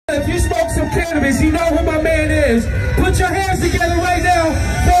Cannabis. You know who my man is. Put your hands together right now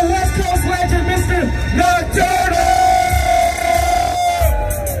for West Coast legend, Mr. Nocturnal!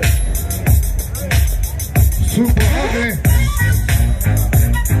 Super ugly.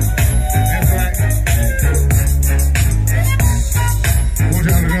 That's right. I want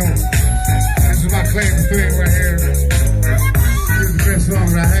y'all to know, this is my claim to fame right here. This is the best song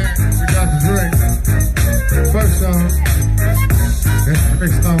that I had. We got the drink. First song. That's the big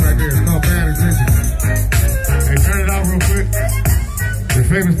song right there. It's called Bad Intentions. Hey, turn it off real quick. The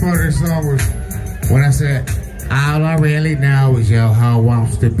famous part of this song was when I said, all I really know is your hoe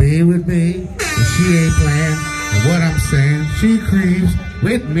wants to be with me, and she ain't playing. And what I'm saying, she creeps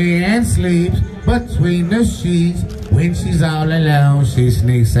with me and sleeps between the sheets. When she's all alone, she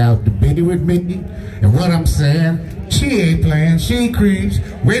sneaks out to be with me. And what I'm saying, she ain't playing. She creeps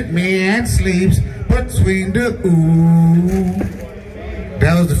with me and sleeps between the ooh.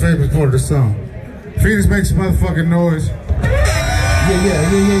 That was the favorite part of the song. Phoenix makes some motherfucking noise.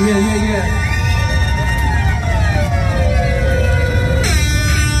 Yeah.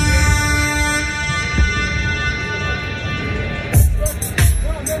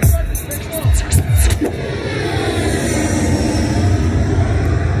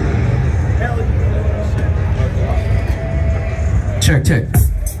 Check.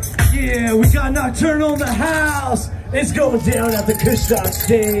 Yeah, we got Nocturnal in the house. It's going down at the Kushstock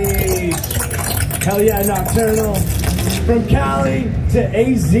stage. Hell yeah, Nocturnal. From Cali to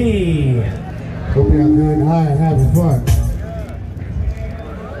AZ. Hope y'all good and high and having fun.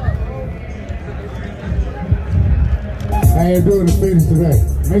 How you doing in Phoenix today?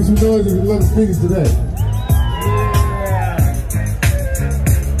 Make some noise if you love Phoenix today. Yeah.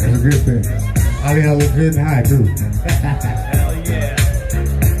 That's a good thing. All y'all look good and high too. Hell yeah.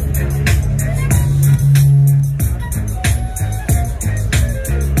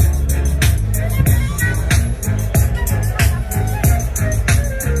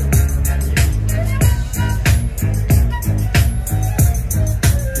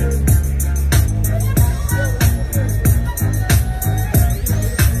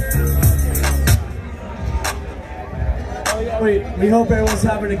 We hope everyone's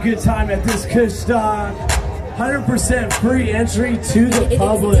having a good time at this Kushstock. 100% free entry to the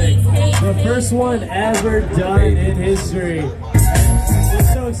public. The first one ever done in history.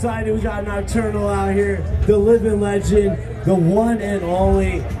 We're so excited. We got Nocturnal out here, the living legend, the one and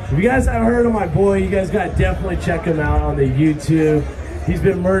only. If you guys haven't heard of my boy, you guys got to definitely check him out on the YouTube. He's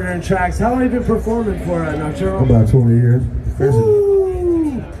been murdering tracks. How long have you been performing for Nocturnal? About 20 years.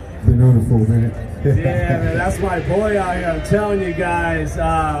 Been on it for a minute. Yeah, man, that's my boy out here. I'm telling you guys.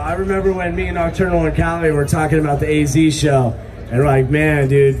 I remember when me and Nocturnal and Cali were talking about the AZ show, and we're like, man,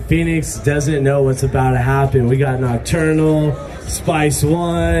 dude, Phoenix doesn't know what's about to happen. We got Nocturnal, Spice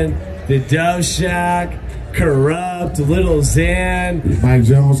One, the Dough Shack, Corrupt, Little Xan. Mike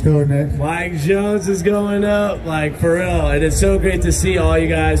Jones going next. Mike Jones is going up, like, for real. And it's so great to see all you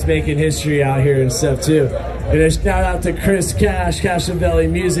guys making history out here and stuff too. And a shout out to Chris Cash and Belly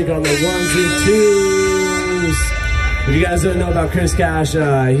Music on the 1s and 2s. If you guys don't know about Chris Cash,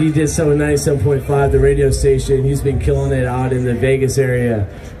 he did 97.5, the radio station. He's been killing it out in the Vegas area.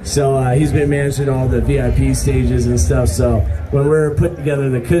 So he's been managing all the VIP stages and stuff. So when we're putting together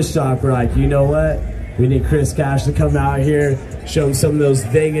the Kushstock, we're like, you know what? We need Chris Cash to come out here, show him some of those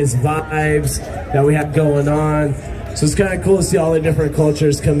Vegas vibes that we have going on. So it's kind of cool to see all the different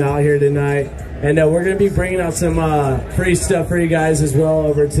cultures come out here tonight. And we're going to be bringing out some free stuff for you guys as well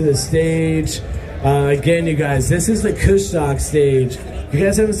over to the stage. Again, you guys, this is the Kushstock stage. If you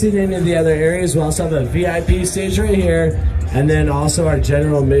guys haven't seen any of the other areas, we also have a VIP stage right here. And then also our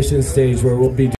general admission stage where we'll be